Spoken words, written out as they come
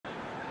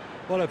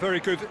Well, a very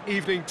good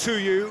evening to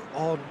you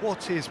on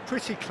what is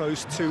pretty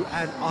close to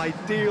an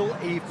ideal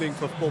evening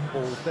for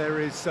football. There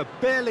is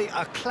barely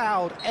a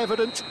cloud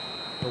evident.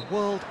 The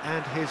world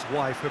and his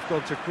wife have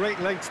gone to great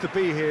lengths to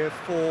be here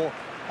for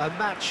a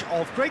match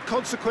of great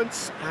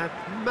consequence and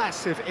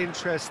massive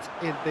interest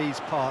in these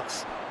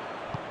parts.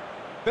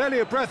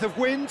 Barely a breath of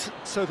wind,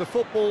 so the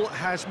football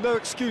has no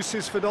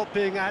excuses for not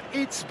being at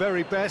its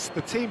very best.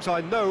 The teams I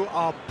know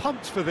are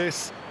pumped for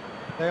this.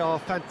 They are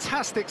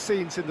fantastic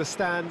scenes in the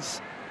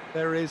stands.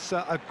 There is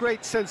a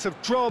great sense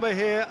of drama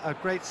here, a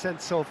great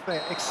sense of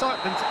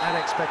excitement and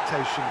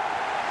expectation.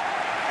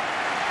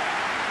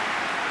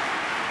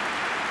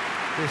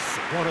 This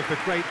one of the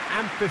great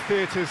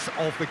amphitheatres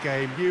of the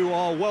game. You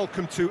are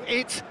welcome to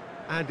it,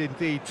 and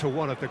indeed to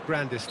one of the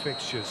grandest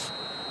fixtures.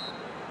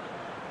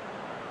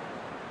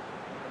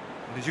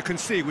 And as you can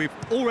see, we've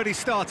already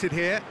started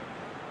here.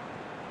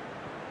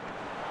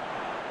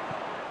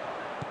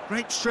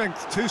 Great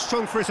strength, too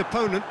strong for his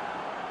opponent.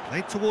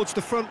 Played towards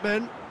the front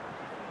men.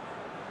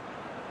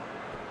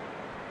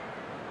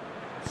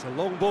 It's a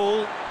long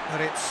ball,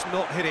 but it's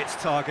not hit its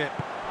target.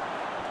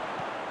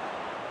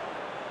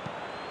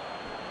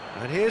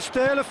 And here's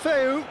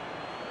Deulofeu.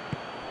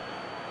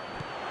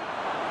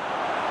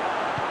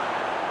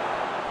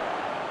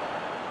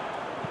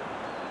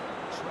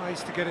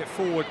 Tries to get it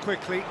forward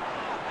quickly.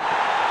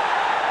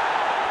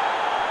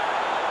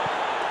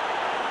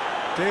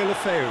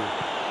 Deulofeu.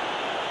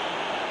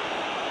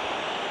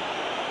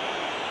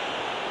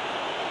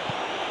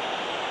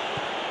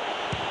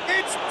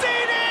 It's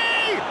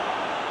Dini!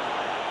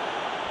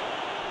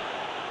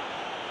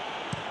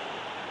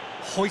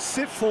 Hoists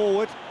it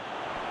forward.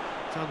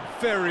 Done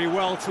very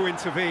well to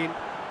intervene.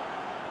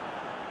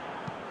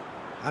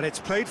 And it's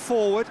played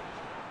forward.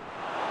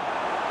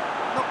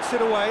 Knocks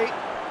it away.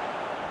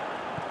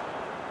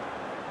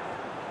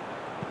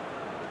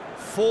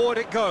 Forward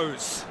it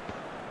goes.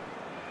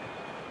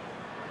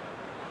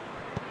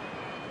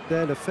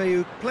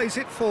 Deulofeu plays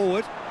it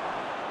forward.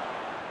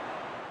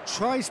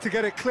 Tries to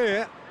get it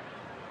clear.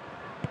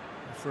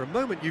 For a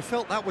moment you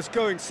felt that was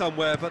going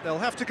somewhere, but they'll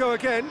have to go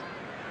again.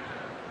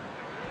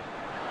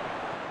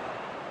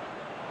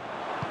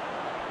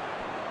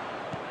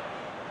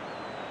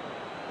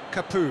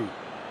 Capu.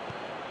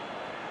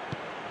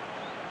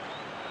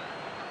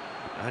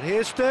 And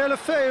here's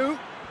Deulofeu.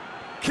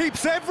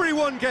 Keeps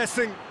everyone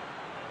guessing.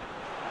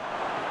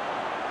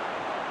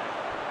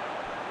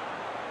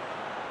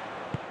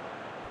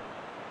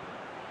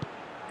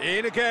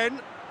 In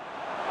again.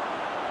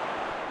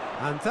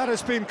 And that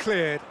has been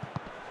cleared.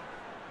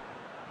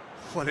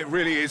 Well, it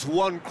really is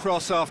one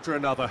cross after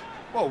another.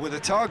 Well, with a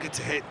target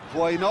to hit,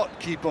 why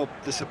not keep up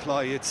the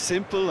supply? It's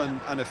simple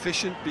and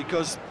efficient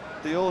because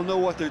they all know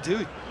what they're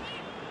doing.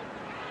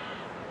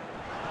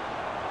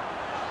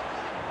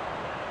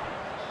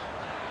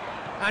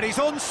 And he's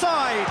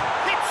onside.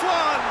 Hits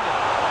one!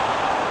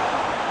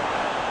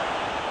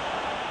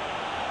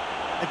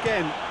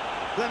 Again,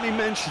 let me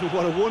mention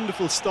what a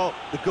wonderful stop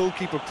the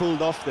goalkeeper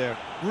pulled off there.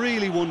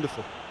 Really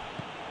wonderful.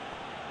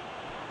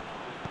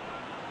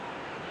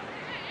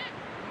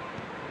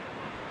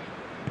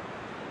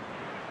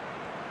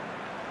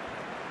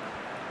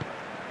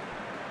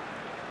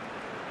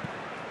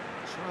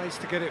 Tries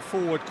to get it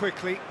forward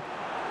quickly.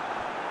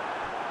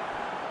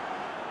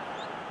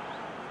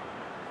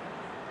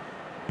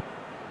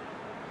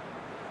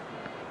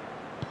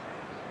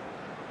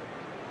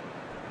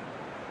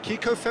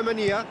 Kiko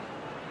Femenia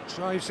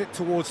drives it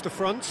towards the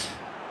front.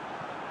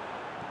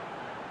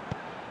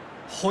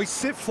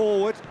 Hoists it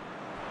forward.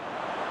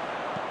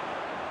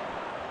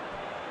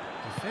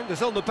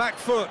 Defenders on the back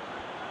foot.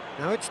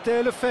 Now it's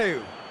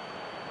Deulofeu.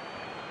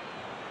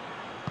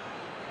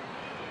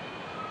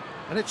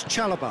 And it's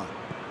Chalobah.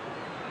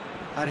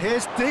 And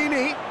here's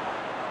Dini.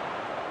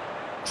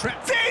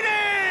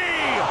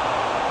 Dini!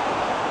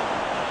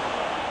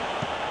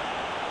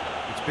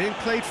 It's being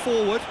played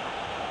forward.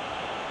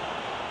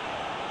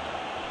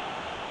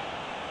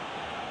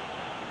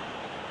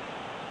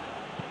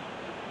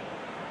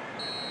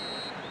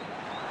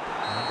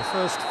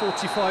 First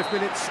 45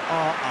 minutes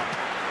are up.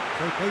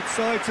 So both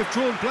sides have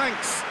drawn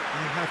blanks.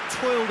 They have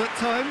toiled at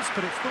times,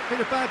 but it's not been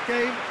a bad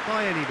game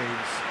by any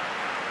means.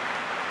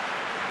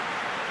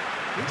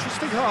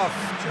 Interesting half,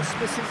 just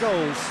missing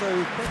goals, so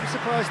don't be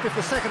surprised if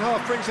the second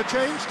half brings a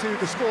change to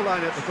the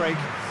scoreline at the break,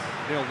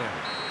 0-0.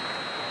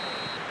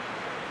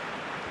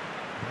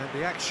 And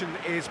the action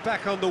is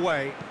back on the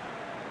way.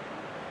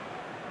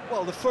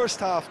 Well, the first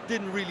half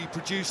didn't really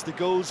produce the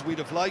goals we'd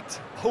have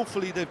liked.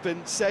 Hopefully they've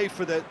been saved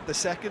for the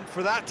second.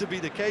 For that to be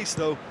the case,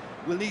 though,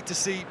 we'll need to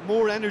see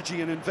more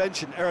energy and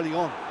invention early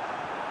on.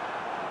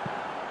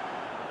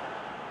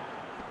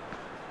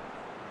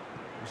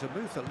 It was a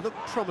move that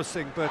looked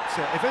promising, but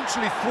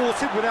eventually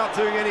thwarted without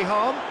doing any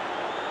harm.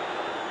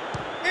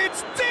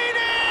 It's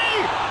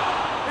Dini!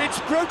 It's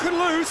broken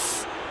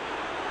loose!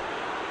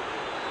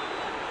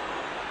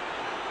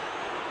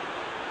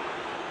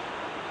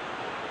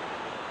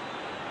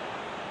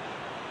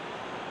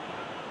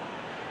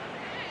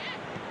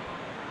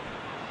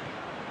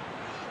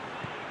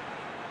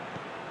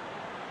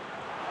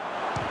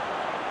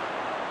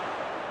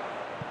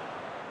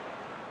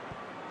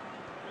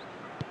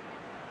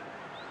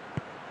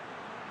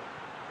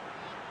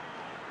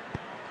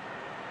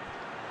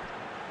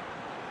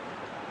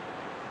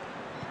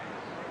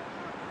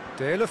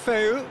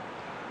 Deulofeu.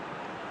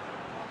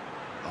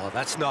 Oh,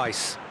 that's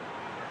nice.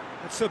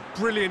 That's a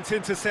brilliant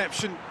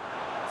interception.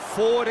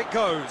 Forward it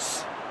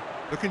goes.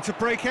 Looking to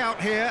break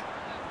out here.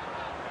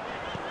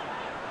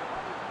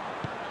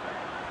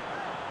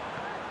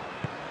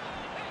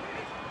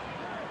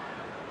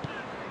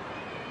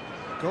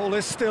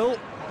 Goalless still.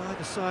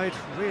 Either side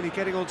really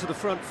getting onto the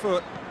front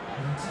foot.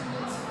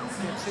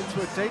 Gets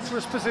into a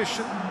dangerous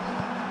position.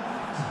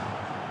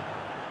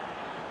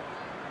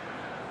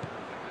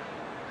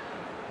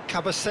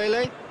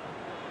 Cabasele.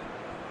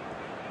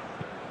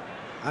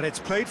 And it's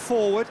played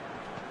forward.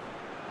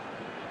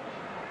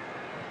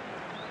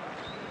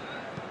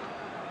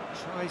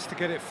 Tries to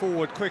get it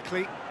forward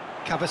quickly.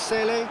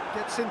 Cabasele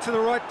gets into the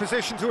right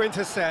position to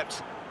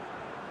intercept.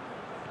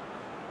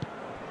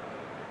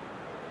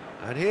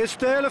 And here's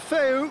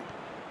Deulofeu.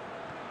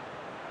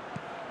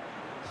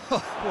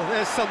 Well,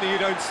 there's something you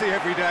don't see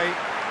every day.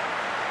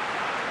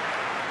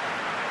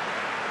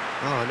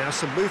 Ah, now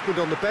some movement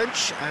on the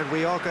bench, and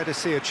we are going to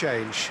see a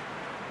change.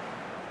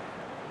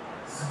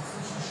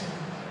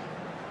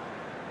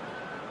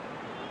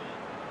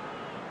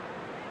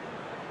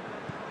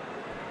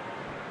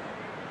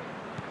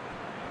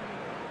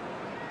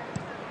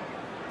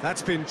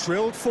 That's been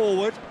drilled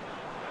forward.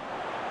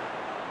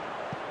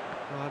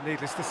 Oh,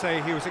 needless to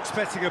say, he was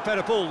expecting a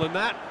better ball than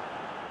that.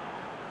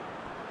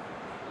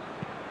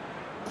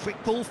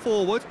 Quick ball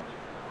forward.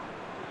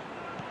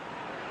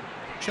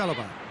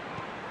 Chalobah.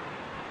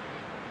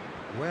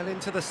 Well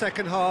into the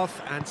second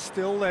half, and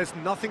still there's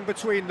nothing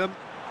between them.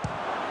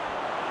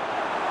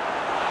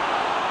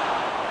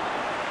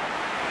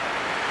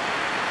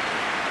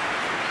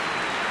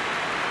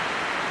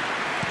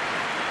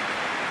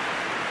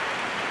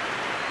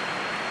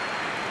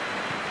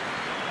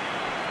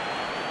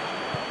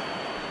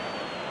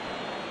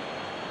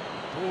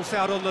 Ball's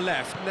out on the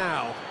left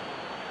now.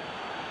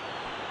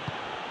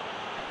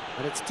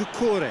 And it's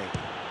Doucouré.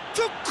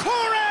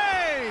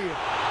 Doucouré!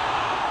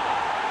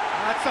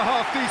 That's a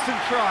half-decent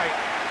try.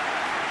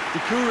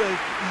 Doucouré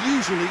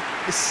usually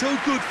is so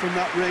good from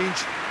that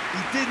range.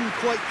 He didn't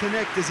quite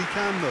connect as he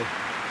can, though.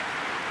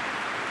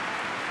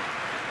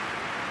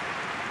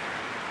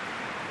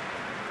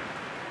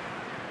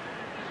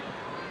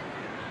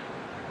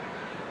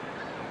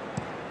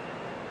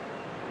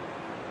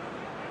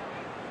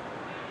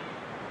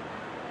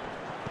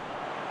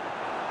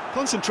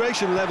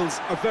 Concentration levels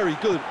are very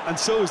good, and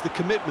so is the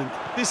commitment.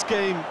 This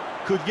game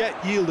could yet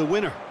yield a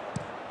winner.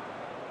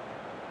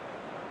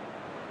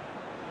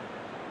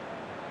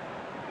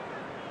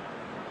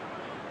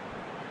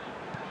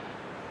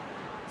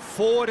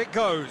 Forward it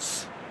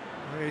goes.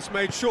 He's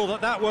made sure that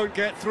that won't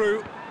get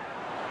through.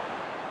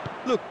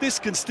 Look, this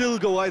can still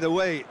go either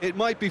way. It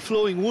might be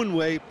flowing one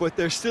way, but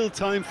there's still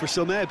time for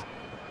some ebb.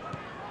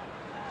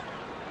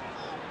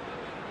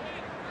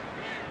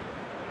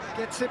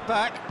 Gets it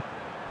back.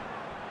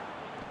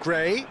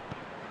 Gray.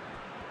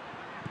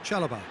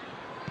 Chalobah.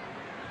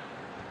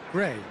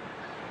 Gray.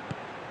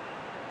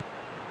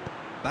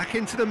 Back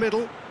into the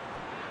middle.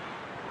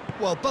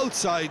 Well, both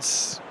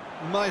sides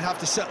might have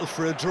to settle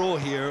for a draw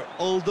here,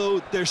 although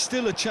there's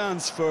still a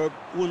chance for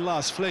one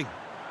last fling.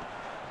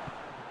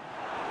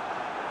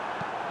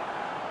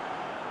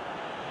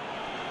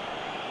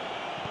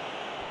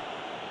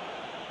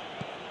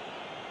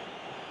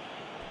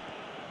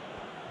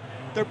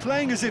 They're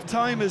playing as if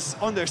time is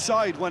on their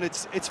side when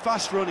it's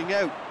fast running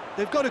out.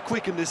 They've got to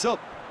quicken this up.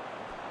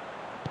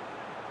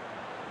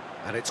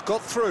 And it's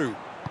got through.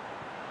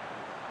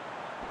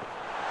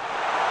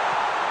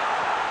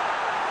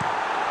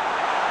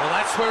 Well,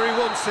 that's where he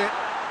wants it.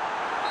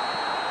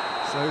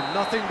 So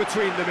nothing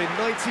between them in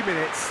 90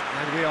 minutes,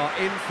 and we are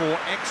in for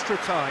extra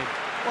time.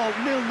 Well,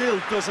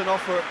 0-0 doesn't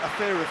offer a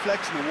fair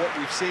reflection of what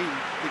we've seen.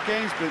 The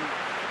game's been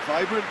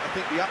vibrant. I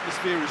think the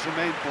atmosphere has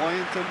remained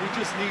buoyant, and we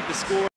just need the score.